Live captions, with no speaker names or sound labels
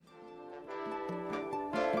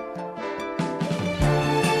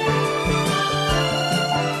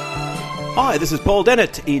Hi, this is Paul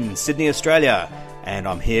Dennett in Sydney, Australia, and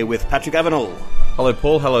I'm here with Patrick Avenel. Hello,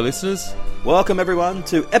 Paul. Hello, listeners. Welcome, everyone,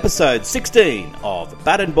 to episode 16 of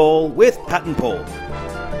Bat and Ball with Pat and Paul.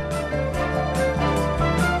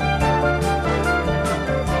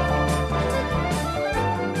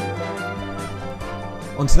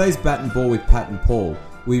 On today's Bat and Ball with Pat and Paul,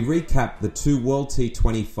 we recap the two World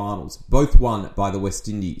T20 finals, both won by the West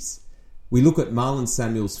Indies. We look at Marlon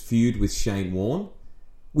Samuel's feud with Shane Warne.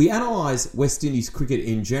 We analyse West Indies cricket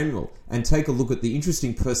in general and take a look at the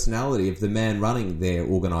interesting personality of the man running their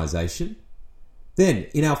organisation. Then,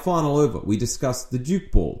 in our final over, we discuss the Duke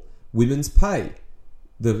Ball, women's pay,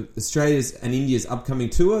 the Australia's and India's upcoming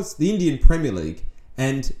tours, the Indian Premier League,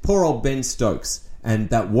 and poor old Ben Stokes and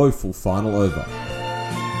that woeful final over.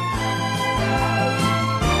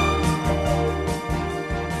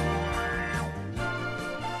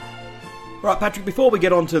 Right, Patrick, before we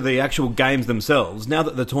get on to the actual games themselves, now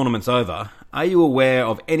that the tournament's over, are you aware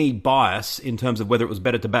of any bias in terms of whether it was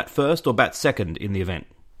better to bat first or bat second in the event?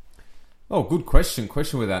 Oh, good question.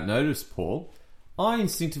 Question without notice, Paul. I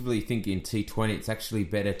instinctively think in T20 it's actually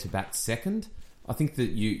better to bat second. I think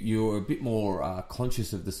that you're a bit more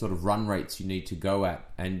conscious of the sort of run rates you need to go at.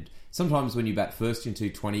 And sometimes when you bat first in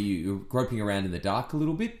T20, you're groping around in the dark a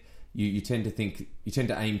little bit. You tend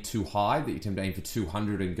to aim too high, that you tend to aim for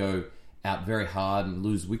 200 and go out very hard and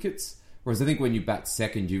lose wickets. Whereas I think when you bat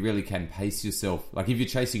second, you really can pace yourself. Like if you're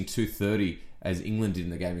chasing 230, as England did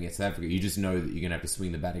in the game against South Africa, you just know that you're going to have to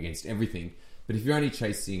swing the bat against everything. But if you're only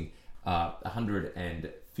chasing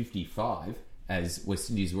 155, as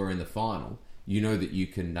West Indies were in the final, you know that you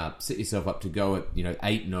can set yourself up to go at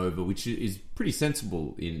 8 and over, which is pretty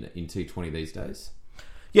sensible in T20 these days.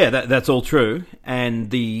 Yeah, that's all true.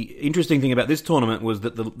 And the interesting thing about this tournament was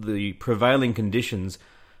that the prevailing conditions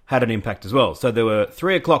had an impact as well. So there were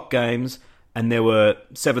 3 o'clock games and there were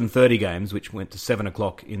 7:30 games, which went to 7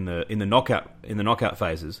 o'clock in the knockout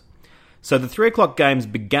phases. So the 3 o'clock games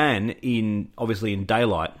began obviously in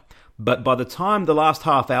daylight, but by the time the last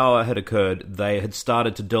half hour had occurred, they had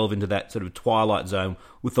started to delve into that sort of twilight zone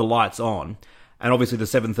with the lights on, and obviously the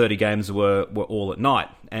 7:30 games were all at night.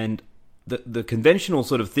 And the conventional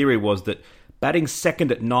sort of theory was that batting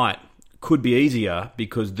second at night could be easier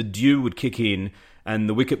because the dew would kick in and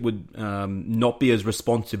the wicket would not be as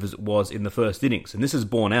responsive as it was in the first innings. And this is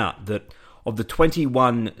borne out that of the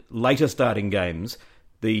 21 later starting games,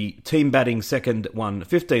 the team batting second won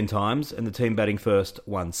 15 times and the team batting first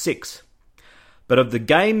won 6. But of the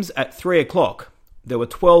games at 3 o'clock, there were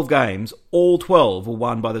 12 games. All 12 were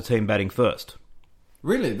won by the team batting first.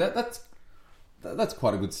 Really? That's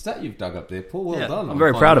quite a good stat you've dug up there, Paul. Well done. I'm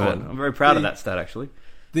very proud of it. I'm very proud of that stat, actually.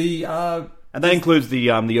 And that includes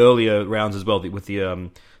the earlier rounds as well, with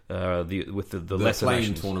the lesser playing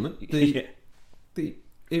nations tournament. If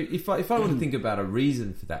I were to think about a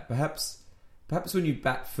reason for that, perhaps when you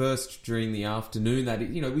bat first during the afternoon, that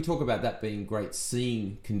we talk about that being great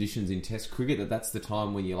seeing conditions in Test cricket. That's the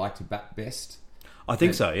time when you like to bat best. I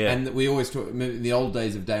think so, yeah. And we always talk in the old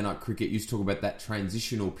days of day-night cricket. Used to talk about that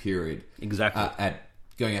transitional period, exactly, at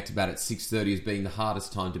going out to bat at 6:30 as being the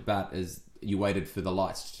hardest time to bat as you waited for the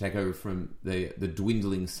lights to take over from the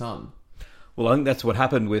dwindling sun. Well, I think that's what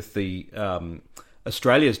happened with the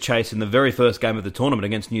Australia's chase in the very first game of the tournament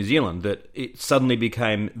against New Zealand, that it suddenly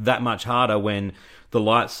became that much harder when the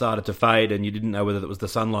lights started to fade and you didn't know whether it was the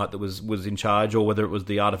sunlight that was in charge or whether it was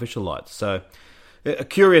the artificial lights. So a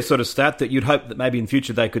curious sort of stat that you'd hope that maybe in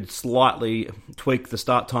future they could slightly tweak the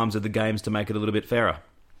start times of the games to make it a little bit fairer.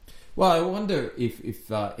 Well, I wonder if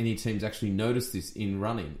any teams actually noticed this in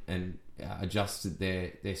running and adjusted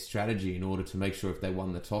their strategy in order to make sure if they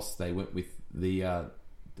won the toss, they went with the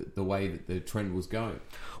way that the trend was going.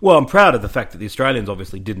 Well, I'm proud of the fact that the Australians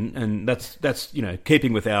obviously didn't, and that's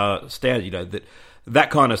keeping with our standard.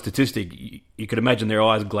 That kind of statistic, you could imagine their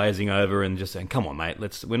eyes glazing over and just saying, "Come on, mate,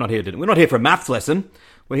 we're not here for a maths lesson.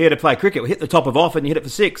 We're here to play cricket. We hit the top of off and you hit it for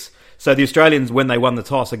 6." So the Australians, when they won the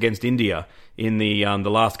toss against India in the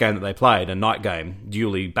last game that they played, a night game,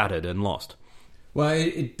 duly batted and lost. Well,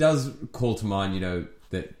 it does call to mind,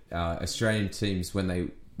 that Australian teams, when they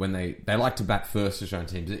like to bat first, Australian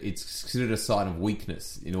teams, it's considered a sign of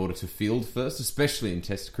weakness in order to field first, especially in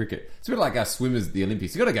Test cricket. It's a bit like our swimmers at the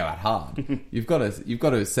Olympics. You've got to go out hard. You've got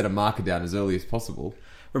to set a marker down as early as possible.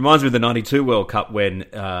 Reminds me of the '92 World Cup when,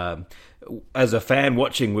 as a fan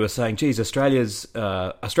watching, we were saying, "Geez, Australia's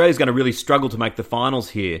going to really struggle to make the finals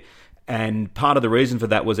here." And part of the reason for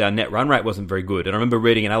that was our net run rate wasn't very good. And I remember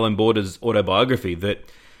reading in Alan Border's autobiography that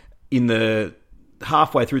in the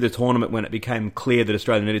halfway through the tournament, when it became clear that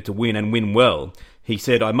Australia needed to win and win well, he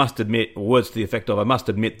said, I must admit, or words to the effect of, I must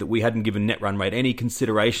admit that we hadn't given net run rate any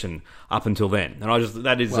consideration up until then. And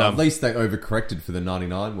at least they overcorrected for the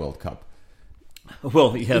 99 World Cup.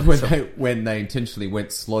 Well, yeah. When they intentionally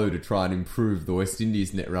went slow to try and improve the West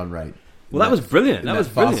Indies net run rate. Well, that was brilliant. That was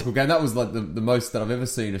brilliant. Game. That was like the most that I've ever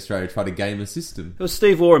seen Australia try to game a system. It was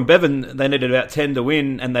Steve Waugh and Bevan. They needed about 10 to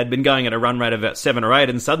win, and they'd been going at a run rate of about 7 or 8,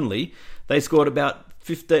 and suddenly they scored about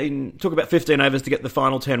 15. Took about 15 overs to get the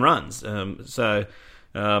final 10 runs. Anyway,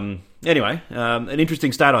 an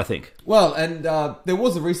interesting stat, I think. Well, and there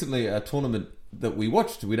was recently a tournament that we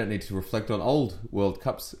watched. We don't need to reflect on old World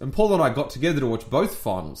Cups. And Paul and I got together to watch both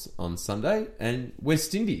finals on Sunday, and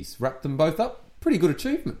West Indies wrapped them both up. Pretty good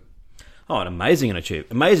achievement. Oh, an amazing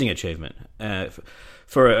achievement.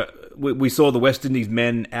 We saw the West Indies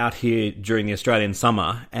men out here during the Australian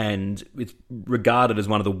summer, and it's regarded as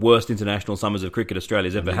one of the worst international summers of cricket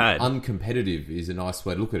Australia's ever had. Uncompetitive is a nice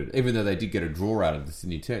way to look at it, even though they did get a draw out of the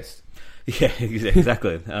Sydney Test. Yeah,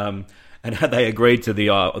 exactly. And had they agreed to the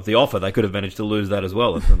offer, they could have managed to lose that as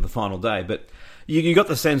well on the final day. But you got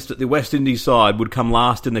the sense that the West Indies side would come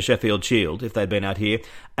last in the Sheffield Shield if they'd been out here,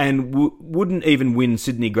 and wouldn't even win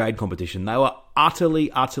Sydney grade competition. They were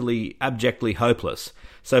utterly, abjectly hopeless.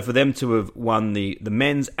 So for them to have won the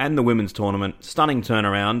men's and the women's tournament, stunning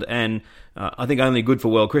turnaround, and I think only good for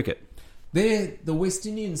world cricket. The West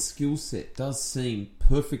Indian skill set does seem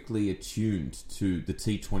perfectly attuned to the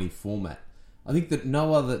T20 format. I think that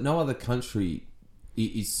no other country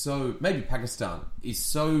is so, maybe Pakistan, is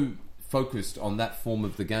so focused on that form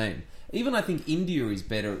of the game. Even I think India is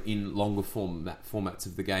better in longer formats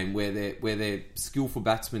of the game, where their skillful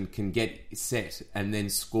batsmen can get set and then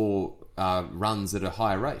score runs at a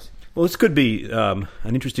higher rate. Well, this could be an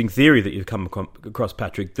interesting theory that you've come across,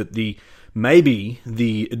 Patrick, that maybe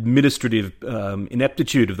the administrative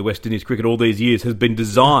ineptitude of the West Indies cricket all these years has been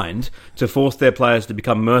designed to force their players to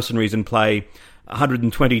become mercenaries and play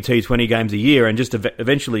 120 T20 games a year and just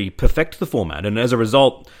eventually perfect the format. And as a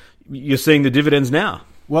result, you're seeing the dividends now.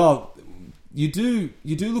 Well, you do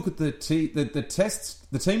look at the tests,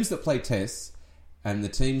 the teams that play tests and the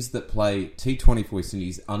teams that play T20 for West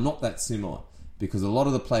Indies are not that similar, because a lot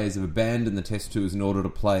of the players have abandoned the test tours in order to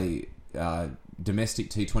play domestic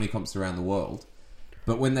T20 comps around the world.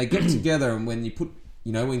 But when they get together, and when you put,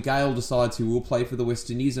 when Gale decides who will play for the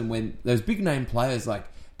West Indies, and when those big name players like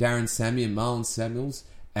Darren Sammy and Marlon Samuels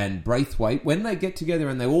and Braithwaite, when they get together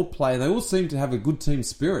and they all play, and they all seem to have a good team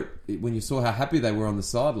spirit, when you saw how happy they were on the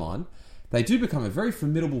sideline, they do become a very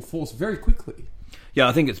formidable force very quickly. Yeah,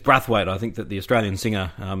 I think it's Braithwaite. I think that the Australian singer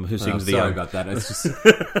who sings the... Sorry about that. It's just...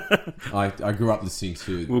 I grew up listening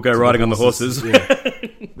to... We'll go riding on the horses.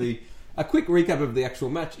 Yeah. A quick recap of the actual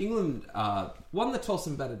match. England won the toss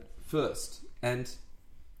and batted first, and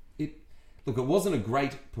it wasn't a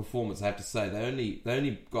great performance, I have to say. They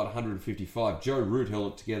only got 155. Joe Root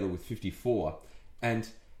held it together with 54, and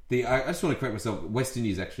I just want to correct myself. West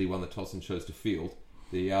Indies actually won the toss and chose to field.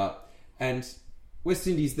 And West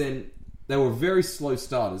Indies then, they were very slow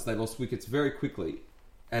starters. They lost wickets very quickly,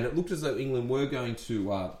 and it looked as though England were going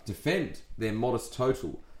to defend their modest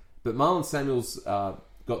total, but Marlon Samuels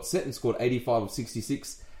got set and scored 85 of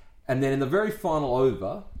 66. And then in the very final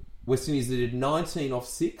over, West Indies did 19 off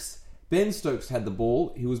 6. Ben Stokes had the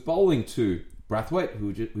ball. He was bowling to Braithwaite,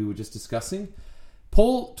 who we were just discussing.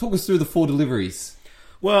 Paul, talk us through the 4 deliveries.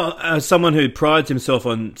 Well, as someone who prides himself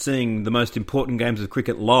on seeing the most important games of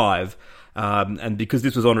cricket live, and because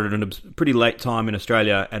this was on at a pretty late time in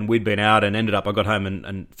Australia, and we'd been out and I got home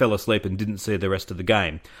and fell asleep and didn't see the rest of the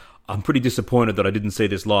game, I'm pretty disappointed that I didn't see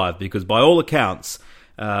this live, because by all accounts...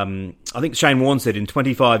 I think Shane Warne said in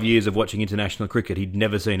 25 years of watching international cricket, he'd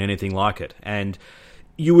never seen anything like it. And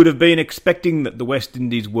you would have been expecting that the West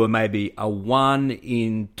Indies were maybe a 1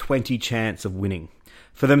 in 20 chance of winning.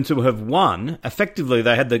 For them to have won, effectively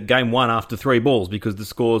they had the game won after 3 balls because the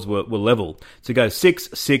scores were level. To go 6,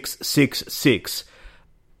 6, 6, 6,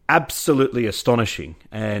 absolutely astonishing.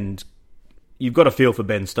 And you've got a feel for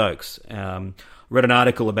Ben Stokes. Read an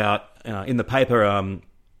article about in the paper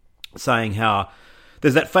saying how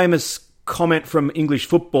there's that famous comment from English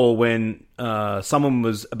football when someone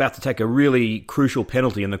was about to take a really crucial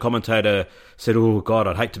penalty and the commentator said, "Oh, God,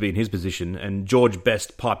 I'd hate to be in his position." And George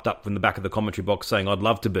Best piped up from the back of the commentary box saying, "I'd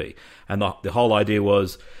love to be." And the whole idea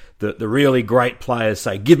was that the really great players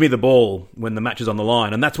say, "Give me the ball," when the match is on the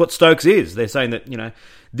line. And that's what Stokes is. They're saying that,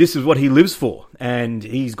 this is what he lives for. And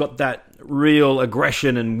he's got that real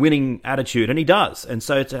aggression and winning attitude, and he does. And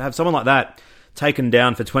so to have someone like that taken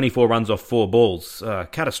down for 24 runs off 4 balls,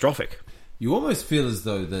 catastrophic. You almost feel as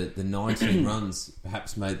though the 19 runs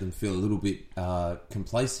perhaps made them feel a little bit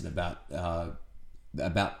complacent about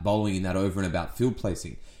bowling in that over and about field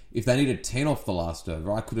placing. If they needed 10 off the last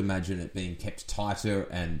over, I could imagine it being kept tighter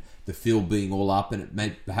and the field being all up, and it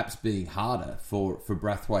may perhaps being harder for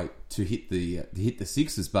Brathwaite to hit the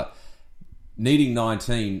sixes. But needing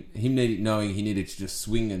 19, knowing he needed to just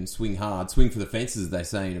swing and swing hard, swing for the fences, as they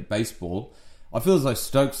say in baseball, I feel as though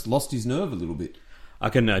Stokes lost his nerve a little bit. I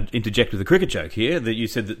can interject with a cricket joke here, that you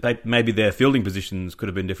said that maybe their fielding positions could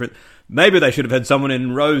have been different. Maybe they should have had someone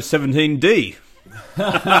in row 17D.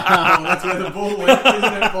 That's where the ball went,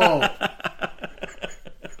 isn't it, Paul?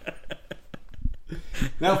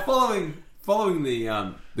 Now, following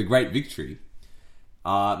the great victory,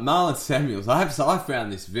 Marlon Samuels, I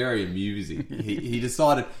found this very amusing. He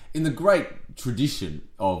decided, in the great tradition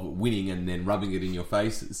of winning and then rubbing it in your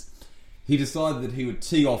faces, he decided that he would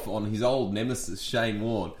tee off on his old nemesis, Shane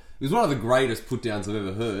Warne. It was one of the greatest put-downs I've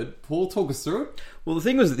ever heard. Paul, talk us through it. Well, the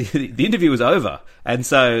thing was, the interview was over, and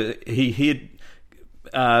so he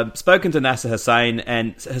had spoken to Nasser Hussain,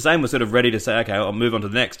 and Hussain was sort of ready to say, okay, I'll move on to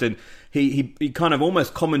the next, and he kind of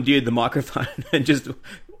almost commandeered the microphone and just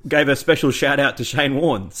gave a special shout-out to Shane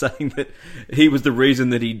Warne, saying that he was the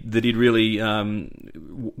reason that he'd really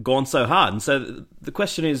gone so hard. And so the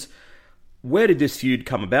question is, where did this feud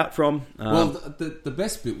come about from? Well, the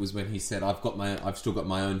best bit was when he said, "I've still got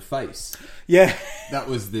my own face." Yeah, that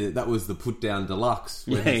was the put down deluxe.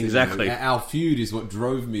 Yeah, exactly. Our feud is what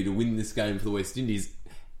drove me to win this game for the West Indies.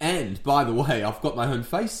 And by the way, I've got my own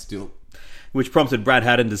face still. Which prompted Brad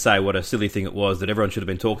Haddin to say what a silly thing it was, that everyone should have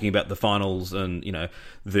been talking about the finals, and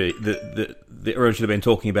everyone should have been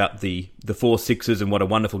talking about the 4 sixes and what a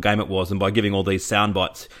wonderful game it was. And by giving all these sound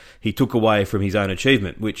bites, he took away from his own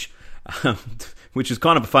achievement, which is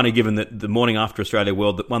kind of funny given that the morning after Australia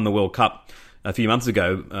won the World Cup a few months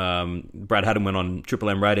ago, Brad Haddin went on Triple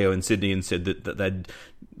M radio in Sydney and said that they'd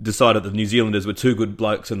decided that the New Zealanders were two good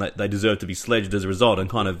blokes and that they deserved to be sledged as a result, and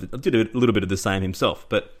kind of did a little bit of the same himself.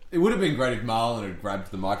 But it would have been great if Marlon had grabbed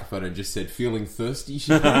the microphone and just said, "Feeling thirsty?"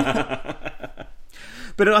 But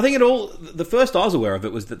I think the first I was aware of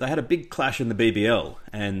it was that they had a big clash in the BBL,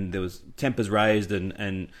 and there was tempers raised,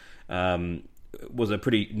 and was a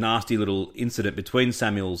pretty nasty little incident between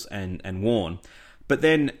Samuels and Warne. But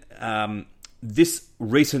then this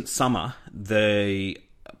recent summer, the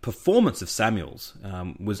performance of Samuels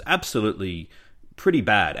was absolutely pretty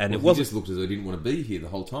bad, and he just looked as though he didn't want to be here the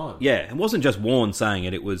whole time. Yeah, it wasn't just Warne saying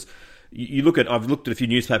it. It was, I've looked at a few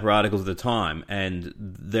newspaper articles at the time, and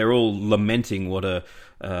they're all lamenting what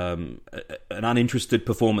an uninterested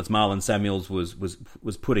performance Marlon Samuels was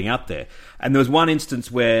putting out there. And there was one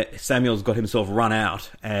instance where Samuels got himself run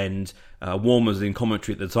out, and Warne was in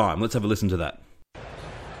commentary at the time. Let's have a listen to that.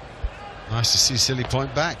 Nice to see Silly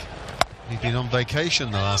Point back. He's been on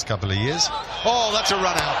vacation the last couple of years. Oh, that's a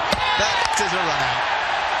run out. That is a run out.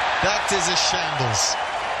 That is a shambles.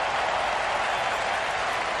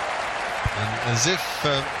 And as if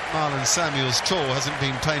Marlon Samuels' tour hasn't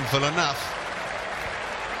been painful enough.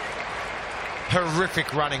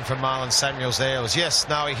 Horrific running from Marlon Samuels there. He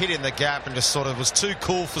hit in the gap and just sort of was too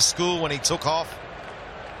cool for school when he took off.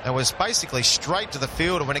 And was basically straight to the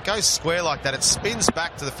field. And when it goes square like that, it spins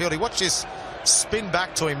back to the field. He watched this spin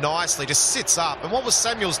back to him nicely, just sits up. And what was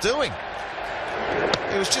Samuels doing?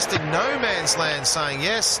 He was just in no man's land, saying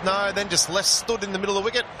yes, no, then just stood in the middle of the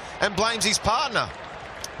wicket and blames his partner.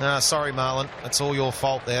 Sorry, Marlon, that's all your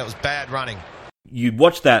fault there. It was bad running. You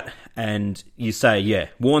watch that and you say, yeah,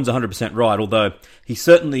 Warne's 100% right, although he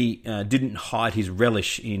certainly didn't hide his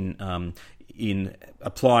relish in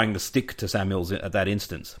applying the stick to Samuels at that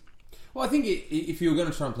instance. Well, I think if you were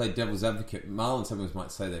going to try and play devil's advocate, Marlon Samuels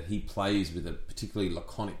might say that he plays with a particularly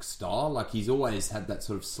laconic style. Like, he's always had that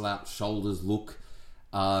sort of slouch shoulders look.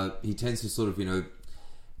 He tends to sort of,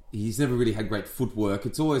 he's never really had great footwork.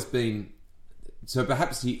 It's always been... So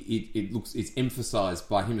perhaps it's emphasised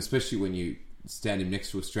by him, especially when you stand him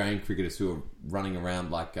next to Australian cricketers who are running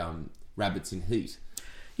around like rabbits in heat.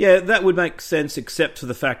 Yeah, that would make sense, except for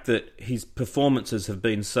the fact that his performances have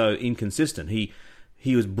been so inconsistent. He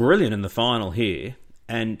was brilliant in the final here,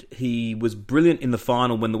 and he was brilliant in the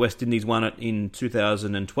final when the West Indies won it in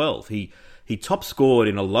 2012. He top scored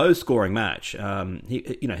in a low scoring match.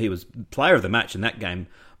 He was player of the match in that game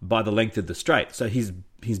by the length of the straight. So his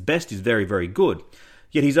best is very, very good.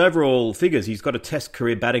 Yet his overall figures, he's got a Test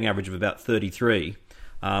career batting average of about 33.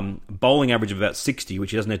 Bowling average of about 60, which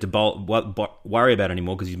he doesn't have to worry about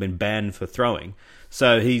anymore because he's been banned for throwing.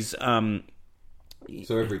 So he's... so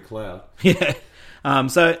every cloud. Yeah.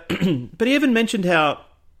 But he even mentioned how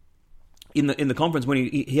in the conference when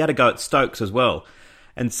he had a go at Stokes as well,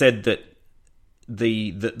 and said that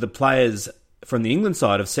the players from the England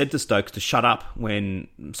side have said to Stokes to shut up when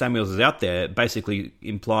Samuels is out there, basically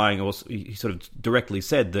implying, or he sort of directly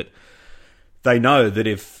said that they know that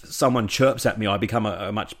if someone chirps at me, I become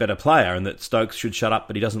a much better player, and that Stokes should shut up,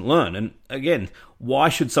 but he doesn't learn. And again, why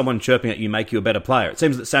should someone chirping at you make you a better player? It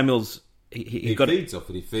seems that Samuels he feeds off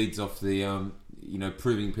it. He feeds off the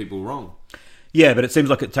proving people wrong. Yeah, but it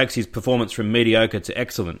seems like it takes his performance from mediocre to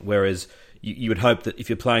excellent, whereas you would hope that if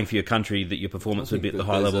you're playing for your country that your performance would be at the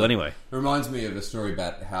high level anyway. It reminds me of a story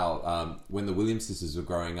about how when the Williams sisters were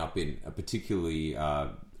growing up in a particularly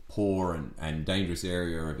poor and dangerous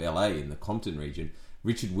area of LA in the Compton region,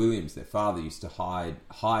 Richard Williams, their father, used to hire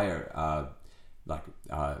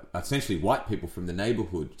essentially white people from the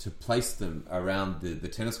neighborhood to place them around the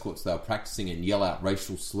tennis courts they were practicing and yell out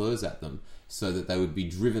racial slurs at them so that they would be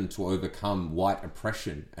driven to overcome white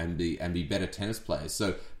oppression and be better tennis players.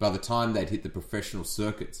 So by the time they'd hit the professional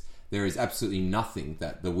circuits, there is absolutely nothing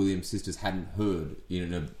that the Williams sisters hadn't heard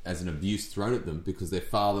as an abuse thrown at them because their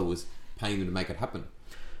father was paying them to make it happen.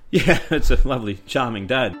 Yeah, it's a lovely, charming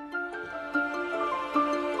dad.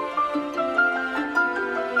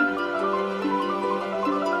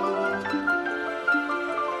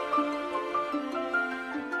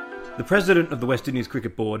 The president of the West Indies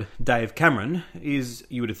Cricket Board, Dave Cameron, is,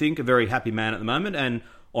 you would think, a very happy man at the moment, and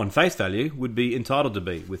on face value would be entitled to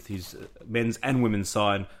be, with his men's and women's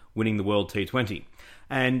side winning the World T20.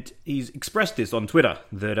 And he's expressed this on Twitter,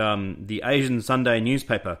 that the Asian Sunday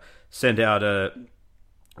newspaper sent out a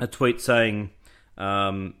tweet saying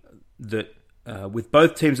that with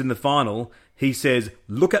both teams in the final, he says,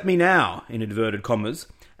 "Look at me now," in inverted commas.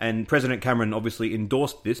 And President Cameron obviously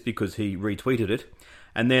endorsed this because he retweeted it.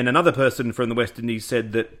 And then another person from the West Indies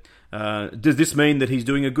said that, does this mean that he's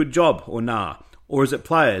doing a good job or nah? Or is it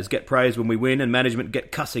players get praise when we win and management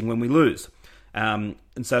get cussing when we lose? And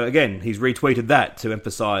so again, he's retweeted that to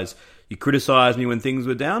emphasise, you criticise me when things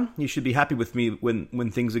were down, you should be happy with me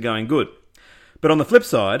when things are going good. But on the flip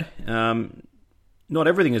side, not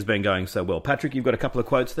everything has been going so well. Patrick, you've got a couple of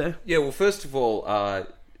quotes there? Yeah, well, first of all,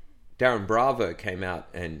 Darren Bravo came out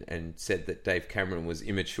and said that Dave Cameron was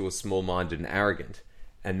immature, small-minded and arrogant.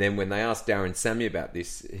 And then when they asked Darren Sammy about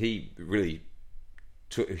this, he really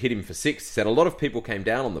hit him for six. He said a lot of people came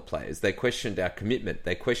down on the players. They questioned our commitment.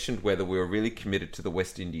 They questioned whether we were really committed to the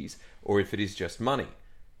West Indies or if it is just money.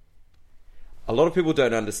 A lot of people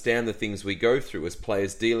don't understand the things we go through as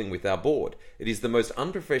players dealing with our board. It is the most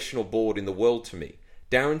unprofessional board in the world to me.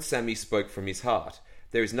 Darren Sammy spoke from his heart.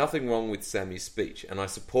 There is nothing wrong with Sammy's speech, and I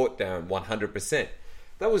support Darren 100%.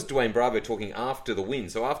 That was Dwayne Bravo talking after the win,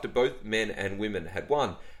 so after both men and women had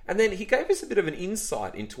won. And then he gave us a bit of an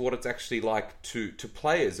insight into what it's actually like to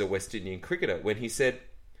play as a West Indian cricketer when he said,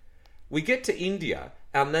 "We get to India,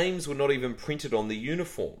 our names were not even printed on the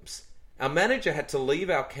uniforms. Our manager had to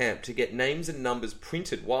leave our camp to get names and numbers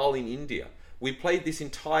printed while in India. We played this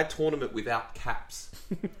entire tournament without caps."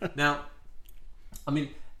 Now, I mean,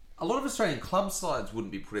 a lot of Australian club sides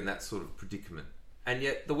wouldn't be put in that sort of predicament. And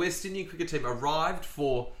yet the West Indian cricket team arrived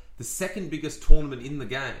for the second biggest tournament in the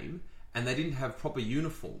game and they didn't have proper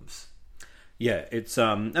uniforms. Yeah, it's...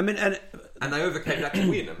 and they overcame that to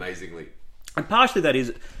win, amazingly. And partially that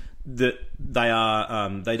is that they are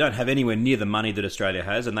they don't have anywhere near the money that Australia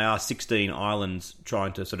has, and they are 16 islands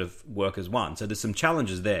trying to sort of work as one. So there's some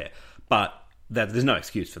challenges there, but there's no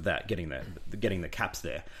excuse for that, getting the caps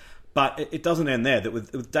there. But it doesn't end there. That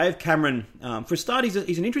with Dave Cameron, for a start, he's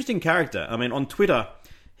an interesting character. I mean, on Twitter,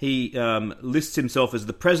 he lists himself as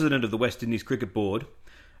the president of the West Indies Cricket Board.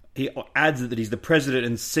 He adds that he's the president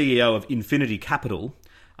and CEO of Infinity Capital,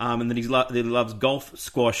 and that he loves golf,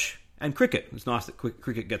 squash, and cricket. It's nice that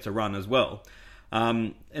cricket gets a run as well.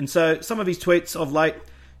 And so some of his tweets of late: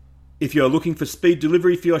 if you're looking for speed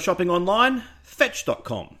delivery for your shopping online,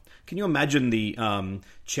 Fetch.com. Can you imagine the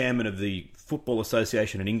chairman of the Football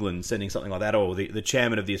Association in England sending something like that, or the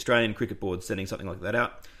chairman of the Australian Cricket Board sending something like that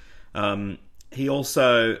out? He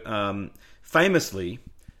also famously,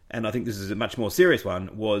 and I think this is a much more serious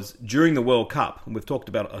one, was during the World Cup, and we've talked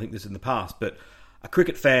about, I think, this in the past, but a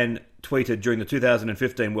cricket fan tweeted during the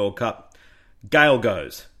 2015 World Cup, "Gale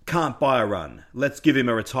goes, can't buy a run, let's give him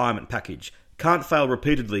a retirement package, can't fail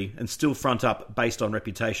repeatedly and still front up based on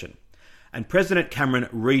reputation." And President Cameron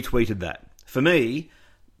retweeted that. For me,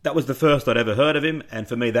 that was the first I'd ever heard of him, and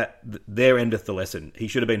for me, that there endeth the lesson. He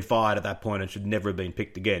should have been fired at that point and should never have been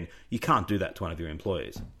picked again. You can't do that to one of your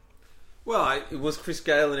employees. Well, was Chris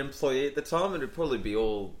Gale an employee at the time? And it'd probably be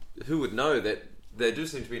all... Who would know that they do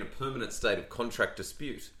seem to be in a permanent state of contract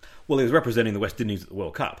dispute? Well, he was representing the West Indies at the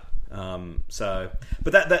World Cup.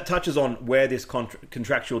 But that touches on where this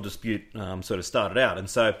contractual dispute sort of started out. And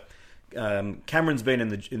so Cameron's been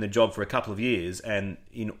in the job for a couple of years, and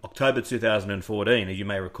in October 2014, as you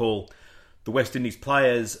may recall, the West Indies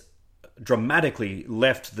players dramatically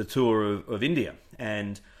left the tour of India,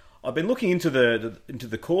 and I've been looking into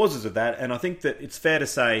the causes of that, and I think that it's fair to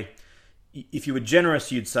say, if you were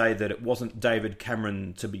generous, you'd say that it wasn't David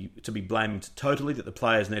Cameron to be blamed totally, that the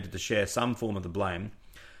players needed to share some form of the blame.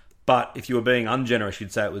 But if you were being ungenerous,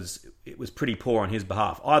 you'd say it was pretty poor on his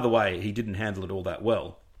behalf. Either way, he didn't handle it all that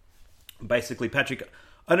well. Basically, Patrick,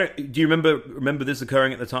 do you remember this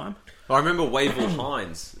occurring at the time? I remember Wavell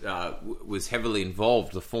Hines was heavily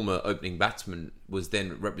involved. The former opening batsman was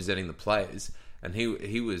then representing the players, and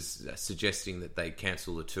he was suggesting that they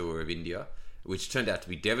cancel the tour of India, which turned out to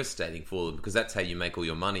be devastating for them, because that's how you make all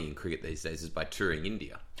your money in cricket these days, is by touring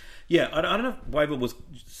India. Yeah, I don't know if Wavell was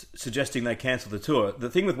suggesting they cancel the tour. The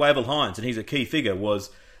thing with Wavell Hines, and he's a key figure,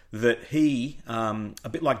 was that he, a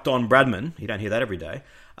bit like Don Bradman, you don't hear that every day,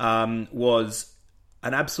 was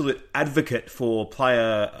an absolute advocate for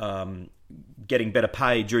player getting better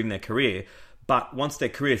pay during their career. But once their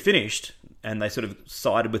career finished, and they sort of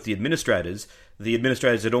sided with the administrators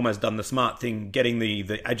had almost done the smart thing, getting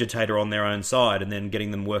the agitator on their own side and then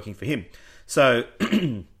getting them working for him. So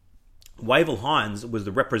Wavell Hines was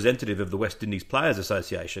the representative of the West Indies Players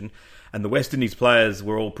Association, and the West Indies players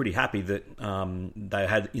were all pretty happy that they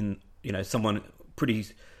had someone pretty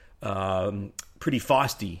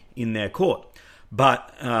feisty in their court.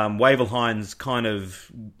 But Wavell Hines kind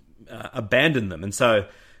of abandoned them, and so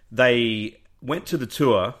they went to the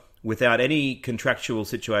tour without any contractual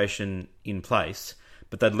situation in place,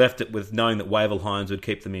 but they'd left it with knowing that Wavell Hines would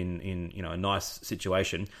keep them in a nice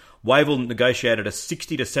situation. Wavell negotiated a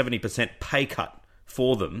 60 to 70% pay cut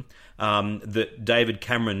for them that David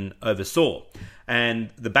Cameron oversaw.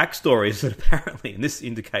 And the backstory is that apparently, and this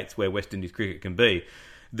indicates where West Indies cricket can be,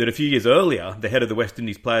 that a few years earlier, the head of the West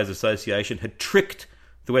Indies Players Association had tricked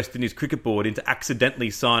the West Indies Cricket Board into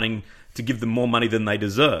accidentally signing to give them more money than they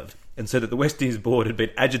deserved. And so that the West Indies Board had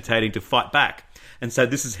been agitating to fight back. And so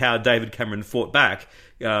this is how David Cameron fought back,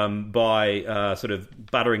 by sort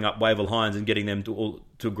of buttering up Wavell Hines and getting them to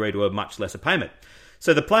agree to a much lesser payment.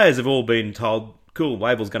 So the players have all been told, cool,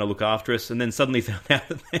 Wavell's going to look after us, and then suddenly found out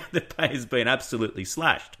that their pay has been absolutely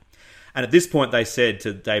slashed. And at this point they said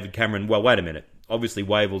to David Cameron, well, wait a minute, obviously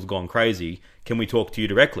Wavell's gone crazy, can we talk to you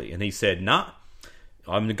directly? And he said, nah,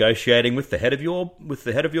 I'm negotiating with the head of your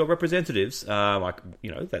representatives.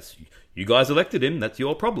 That's, you guys elected him. That's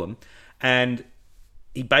your problem. And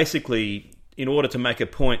he basically, in order to make a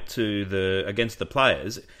point against the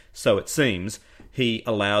players, so it seems, he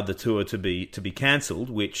allowed the tour to be cancelled.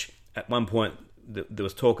 Which at one point there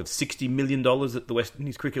was talk of $60 million that the West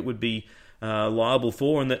Indies cricket would be liable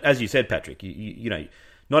for, and that, as you said, Patrick, you know.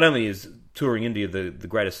 Not only is touring India the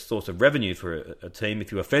greatest source of revenue for a team,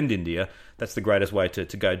 if you offend India, that's the greatest way to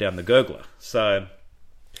go down the gurgler. So,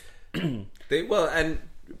 well, and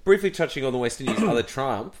briefly touching on the West Indies' other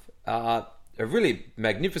triumph, a really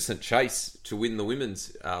magnificent chase to win the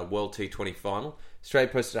Women's World T20 final. Australia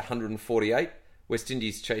posted 148. West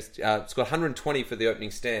Indies chased, it's got 120 for the opening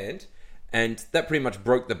stand, and that pretty much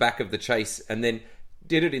broke the back of the chase, and then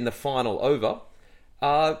did it in the final over.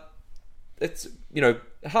 It's,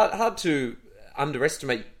 hard to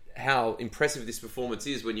underestimate how impressive this performance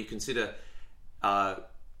is when you consider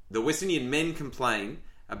the West Indian men complain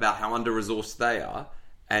about how under-resourced they are,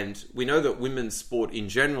 and we know that women's sport in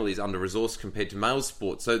general is under-resourced compared to male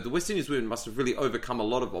sport. So the West Indies women must have really overcome a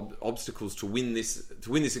lot of obstacles to win this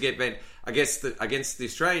event against the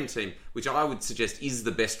Australian team, which I would suggest is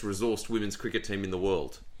the best resourced women's cricket team in the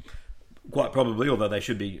world. Quite probably, although they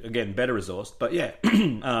should be, again, better resourced. But yeah,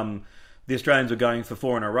 the Australians were going for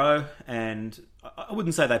 4 in a row, and I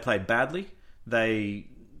wouldn't say they played badly. They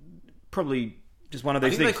probably just one of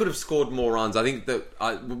these things. I think they could have scored more runs. I think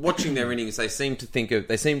that watching their innings, they seem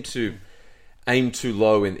to aim too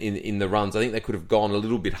low in the runs. I think they could have gone a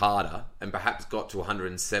little bit harder and perhaps got to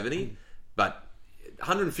 170. But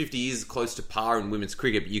 150 is close to par in women's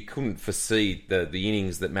cricket, but you couldn't foresee the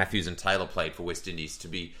innings that Matthews and Taylor played for West Indies to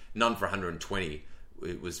be none for 120.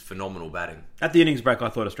 It was phenomenal batting. At the innings break, I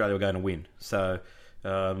thought Australia were going to win. So,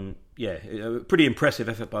 a pretty impressive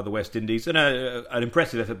effort by the West Indies, and an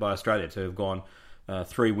impressive effort by Australia to have gone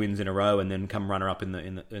 3 wins in a row and then come runner-up in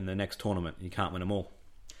the next tournament. You can't win them all.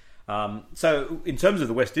 So, in terms of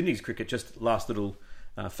the West Indies cricket, just last little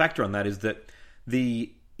factor on that is that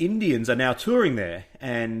the Indians are now touring there,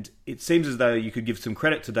 and it seems as though you could give some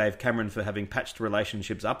credit to Dave Cameron for having patched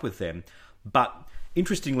relationships up with them. But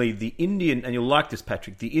interestingly, the Indian, and you'll like this,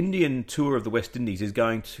 Patrick, the Indian tour of the West Indies is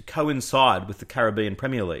going to coincide with the Caribbean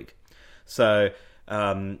Premier League. So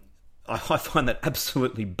I I find that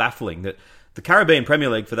absolutely baffling. That the Caribbean Premier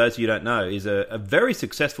League, for those of you who don't know, is a very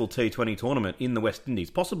successful T20 tournament in the West Indies,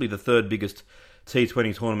 possibly the third biggest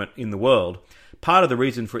T20 tournament in the world. Part of the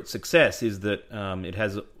reason for its success is that it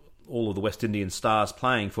has all of the West Indian stars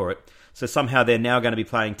playing for it. So somehow they're now going to be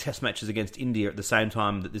playing test matches against India at the same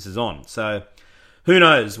time that this is on. So who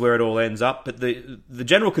knows where it all ends up. But the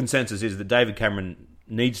general consensus is that David Cameron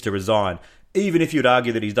needs to resign. Even if you'd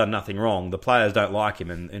argue that he's done nothing wrong, the players don't like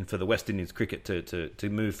him. And for the West Indies cricket to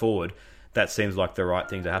move forward, that seems like the right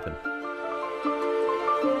thing to happen.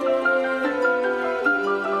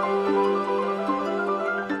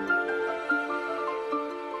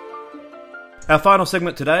 Our final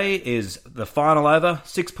segment today is the final over.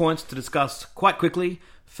 6 points to discuss quite quickly.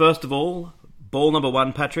 First of all, ball number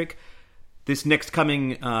 1, Patrick. This next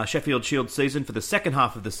coming Sheffield Shield season, for the second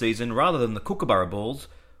half of the season, rather than the Kookaburra balls,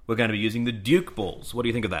 we're going to be using the Duke balls. What do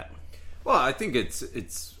you think of that? Well, I think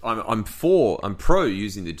I'm pro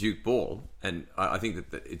using the Duke ball, and I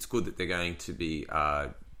think that it's good that they're going to be,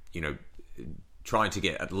 trying to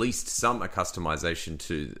get at least some customization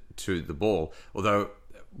to the ball. Although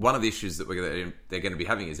one of the issues that they're going to be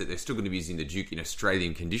having is that they're still going to be using the Duke in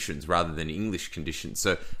Australian conditions rather than English conditions.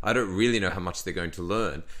 So I don't really know how much they're going to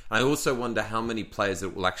learn. I also wonder how many players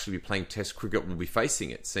that will actually be playing Test cricket will be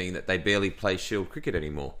facing it, seeing that they barely play Shield cricket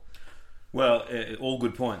anymore. Well, all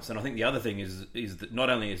good points. And I think the other thing is that not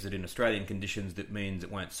only is it in Australian conditions, that means it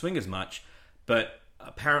won't swing as much, but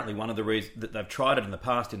apparently one of the reasons that they've tried it in the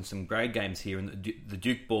past in some grade games here, and the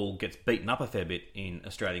Duke ball gets beaten up a fair bit in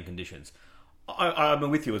Australian conditions. I'm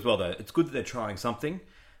with you as well, though. It's good that they're trying something,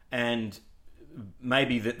 and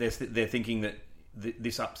maybe that they're thinking that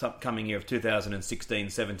this upcoming year of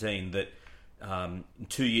 2016-17, that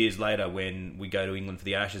 2 years later when we go to England for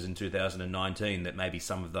the Ashes in 2019, that maybe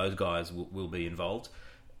some of those guys will be involved.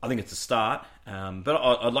 I think it's a start, but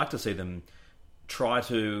I'd like to see them try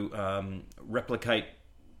to replicate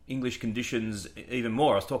English conditions even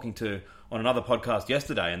more. I was talking on another podcast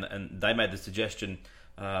yesterday, and they made the suggestion,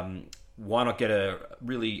 why not get a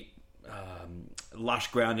really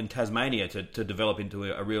lush ground in Tasmania to develop into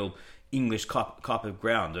a real English type of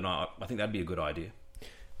ground, and I think that'd be a good idea.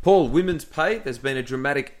 Paul, women's pay, there's been a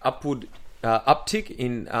dramatic upward uptick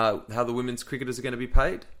in how the women's cricketers are going to be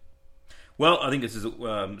paid. Well, I think this is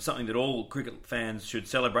something that all cricket fans should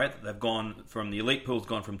celebrate. They've gone from, the elite pool's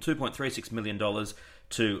gone from $2.36 million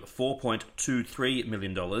to $4.23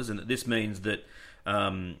 million, and this means that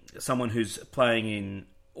someone who's playing in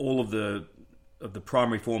all of the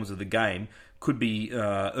primary forms of the game could be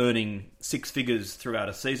earning six figures throughout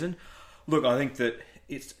a season. Look, I think that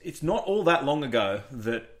it's not all that long ago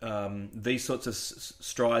that these sorts of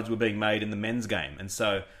strides were being made in the men's game, and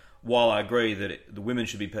so while I agree that the women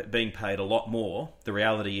should be being paid a lot more, the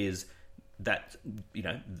reality is that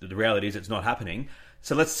it's not happening.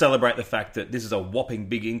 So let's celebrate the fact that this is a whopping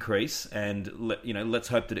big increase, and let's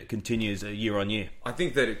hope that it continues year on year. I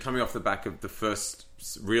think that coming off the back of the first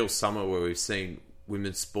real summer where we've seen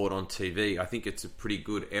women's sport on TV, I think it's a pretty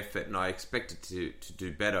good effort, and I expect it to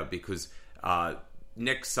do better because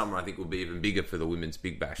next summer I think will be even bigger for the Women's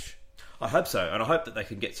Big Bash. I hope so, and I hope that they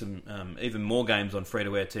can get some even more games on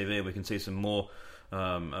free-to-air TV, and we can see some more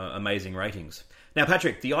amazing ratings. Now,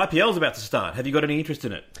 Patrick, the IPL's about to start. Have you got any interest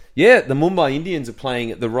in it? Yeah, the Mumbai Indians are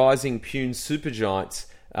playing the rising Pune Supergiants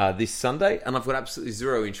this Sunday, and I've got absolutely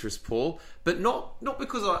zero interest, Paul. But not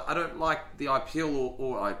because I don't like the IPL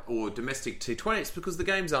or domestic T20. It's because the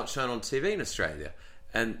games aren't shown on TV in Australia,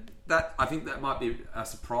 and that I think that might be a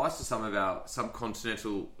surprise to some of our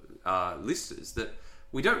subcontinental listeners that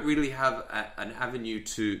we don't really have an avenue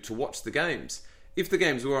to watch the games. If the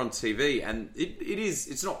games were on TV, and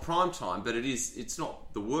it's not prime time, but it's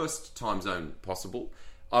not the worst time zone possible,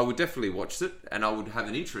 I would definitely watch it, and I would have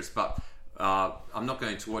an interest, but I'm not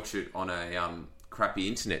going to watch it on a crappy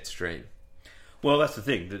internet stream. Well, that's the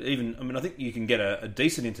thing. I think you can get a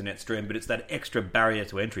decent internet stream, but it's that extra barrier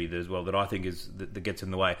to entry as well that I think that gets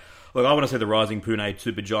in the way. Look, I want to say the Rising Pune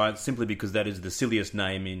Supergiants simply because that is the silliest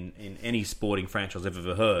name in any sporting franchise I've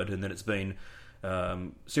ever heard, and that it's been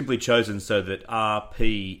simply chosen so that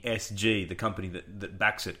RPSG, the company that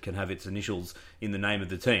backs it, can have its initials in the name of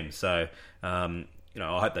the team. So,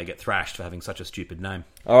 I hope they get thrashed for having such a stupid name.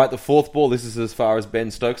 All right, the fourth ball. This is as far as Ben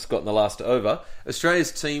Stokes got in the last over.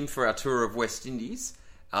 Australia's team for our tour of West Indies,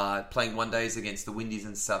 playing one days against the Windies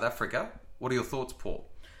and South Africa. What are your thoughts, Paul?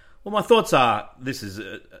 Well, my thoughts are this is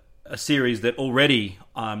a series that already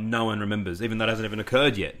no one remembers, even though it hasn't even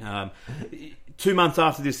occurred yet. 2 months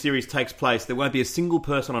after this series takes place, there won't be a single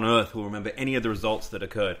person on earth who will remember any of the results that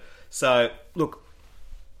occurred. So, look,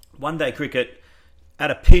 one-day cricket, at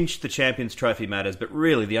a pinch, the Champions Trophy matters, but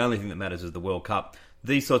really the only thing that matters is the World Cup.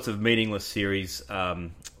 These sorts of meaningless series,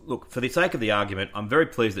 look, for the sake of the argument, I'm very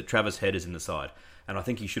pleased that Travis Head is in the side. And I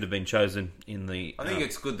think he should have been chosen in the... I think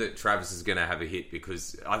it's good that Travis is going to have a hit,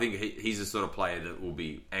 because I think he's the sort of player that will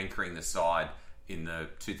be anchoring the side in the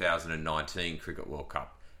 2019 Cricket World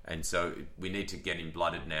Cup. And so we need to get him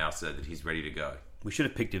blooded now so that he's ready to go. We should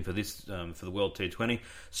have picked him for this, for the World T20.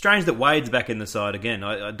 Strange that Wade's back in the side again.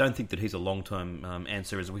 I don't think that he's a long-term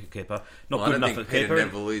answer as a wicketkeeper. Not good enough for keeper. I don't think Peter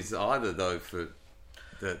Neville is either, though, for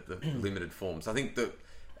the limited forms. I think that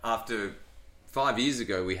after 5 years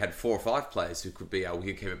ago, we had 4 or 5 players who could be our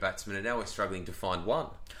wicketkeeper batsmen, and now we're struggling to find one.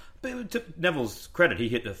 But to Neville's credit, he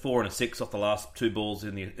hit a 4 and a 6 off the last 2 balls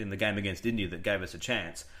in the game against India that gave us a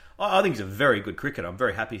chance. I think he's a very good cricketer. I'm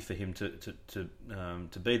very happy for him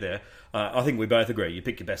to be there. I think we both agree. You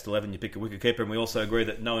pick your best 11, you pick a wicketkeeper, and we also agree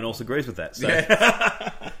that no one else agrees with that. So.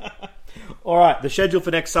 Yeah. All right, the schedule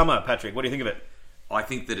for next summer, Patrick. What do you think of it? I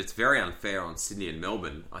think that it's very unfair on Sydney and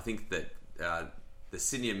Melbourne. I think that the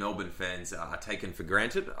Sydney and Melbourne fans are taken for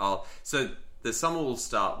granted. So the summer will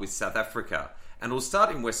start with South Africa, and we'll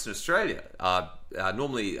start in Western Australia.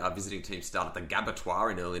 Normally, our visiting teams start at the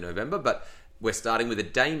Gabatoir in early November, but we're starting with a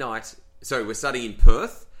day-night... Sorry, we're starting in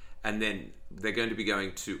Perth, and then they're going to be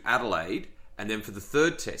going to Adelaide, and then for the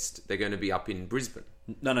third test, they're going to be up in Brisbane.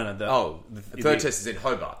 No. The third test is in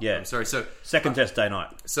Hobart. Yeah. I'm sorry. So second test day-night.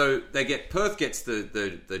 So Perth gets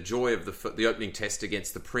the joy of the opening test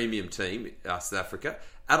against the premium team, South Africa.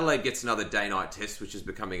 Adelaide gets another day-night test, which is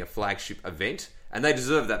becoming a flagship event, and they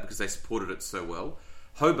deserve that because they supported it so well.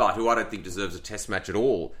 Hobart, who I don't think deserves a test match at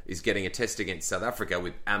all, is getting a test against South Africa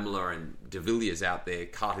with Amla and De Villiers out there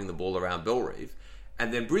carting the ball around Bellerive.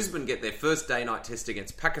 And then Brisbane get their first day-night test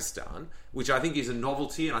against Pakistan, which I think is a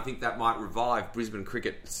novelty, and I think that might revive Brisbane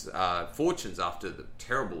cricket's fortunes after the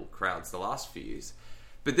terrible crowds the last few years.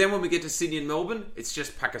 But then when we get to Sydney and Melbourne, it's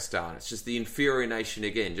just Pakistan. It's just the inferior nation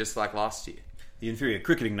again, just like last year. The inferior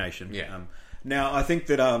cricketing nation. Yeah. Now, I think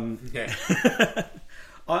that...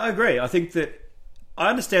 I agree. I think that... I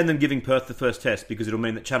understand them giving Perth the first test because it'll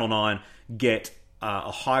mean that Channel 9 get a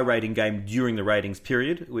high rating game during the ratings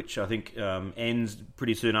period, which I think ends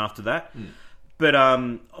pretty soon after that. But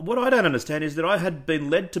what I don't understand is that I had been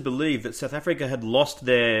led to believe that South Africa had lost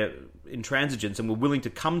their intransigence and were willing to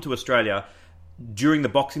come to Australia during the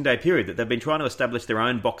Boxing Day period, that they've been trying to establish their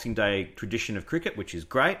own Boxing Day tradition of cricket, which is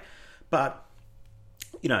great. But,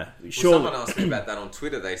 sure... Well, someone asked me about that on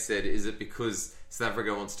Twitter. They said, is it because South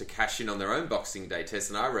Africa wants to cash in on their own Boxing Day test?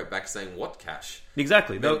 And I wrote back saying, what cash?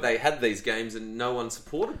 Exactly. They had these games and no one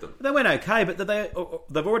supported them. They went okay, but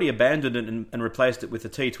they've already abandoned it and replaced it with a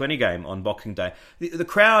T20 game on Boxing Day. The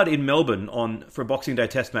crowd in Melbourne for a Boxing Day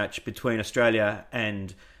test match between Australia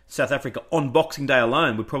and South Africa on Boxing Day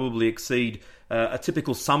alone would probably exceed a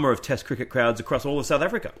typical summer of Test cricket crowds across all of South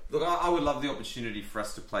Africa. Look, I would love the opportunity for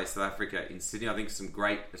us to play South Africa in Sydney. I think some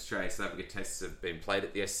great Australia-South Africa tests have been played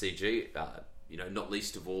at the SCG, not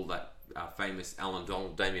least of all that famous Alan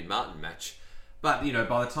Donald-Damien Martin match. But,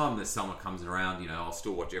 by the time the summer comes around, I'll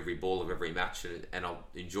still watch every ball of every match and I'll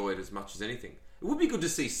enjoy it as much as anything. It would be good to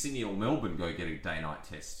see Sydney or Melbourne go get a day-night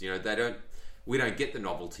test. We don't get the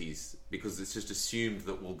novelties because it's just assumed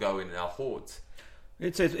that we'll go in our hordes.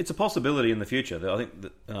 It's a possibility in the future. I think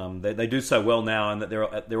that they do so well now, and that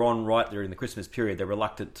they're on right there in the Christmas period. They're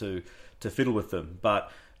reluctant to fiddle with them.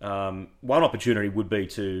 But one opportunity would be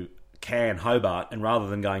to can Hobart, and rather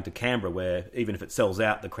than going to Canberra, where even if it sells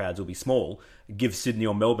out, the crowds will be small, give Sydney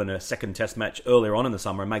or Melbourne a second test match earlier on in the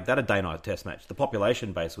summer and make that a day-night test match. The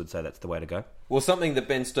population base would say that's the way to go. Well, something that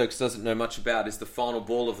Ben Stokes doesn't know much about is the final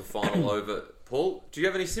ball of the final over. Paul, do you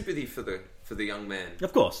have any sympathy for the young man?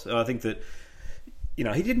 Of course. I think that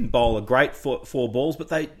he didn't bowl a great four balls, but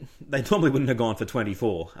they normally wouldn't have gone for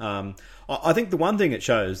 24. I think the one thing it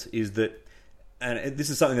shows is that, and this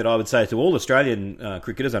is something that I would say to all Australian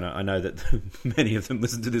cricketers, and I know that many of them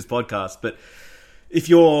listen to this podcast, but if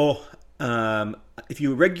you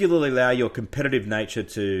regularly allow your competitive nature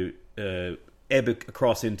to ebb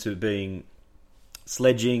across into being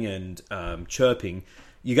sledging and chirping,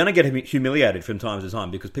 you're going to get humiliated from time to time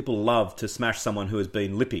because people love to smash someone who has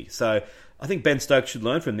been lippy. So I think Ben Stokes should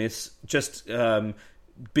learn from this. Just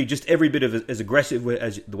be just every bit of as aggressive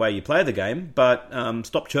as the way you play the game, but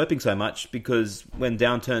stop chirping so much because when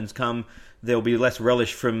downturns come, there will be less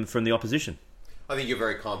relish from the opposition. I think you're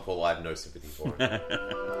very kind, Paul. I have no sympathy for it.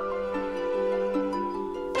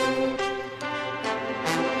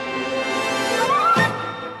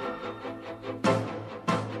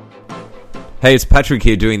 Hey, it's Patrick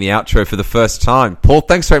here doing the outro for the first time. Paul,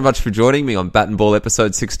 thanks very much for joining me on Bat and Ball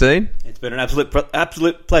episode 16. It's been an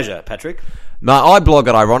absolute pleasure, Patrick. Now, I blog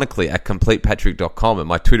it ironically at completepatrick.com, and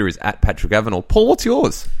my Twitter is at Patrick Avenel. Paul, what's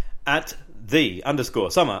yours? At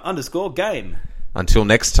 @the_summer_game. Until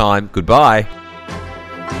next time, goodbye.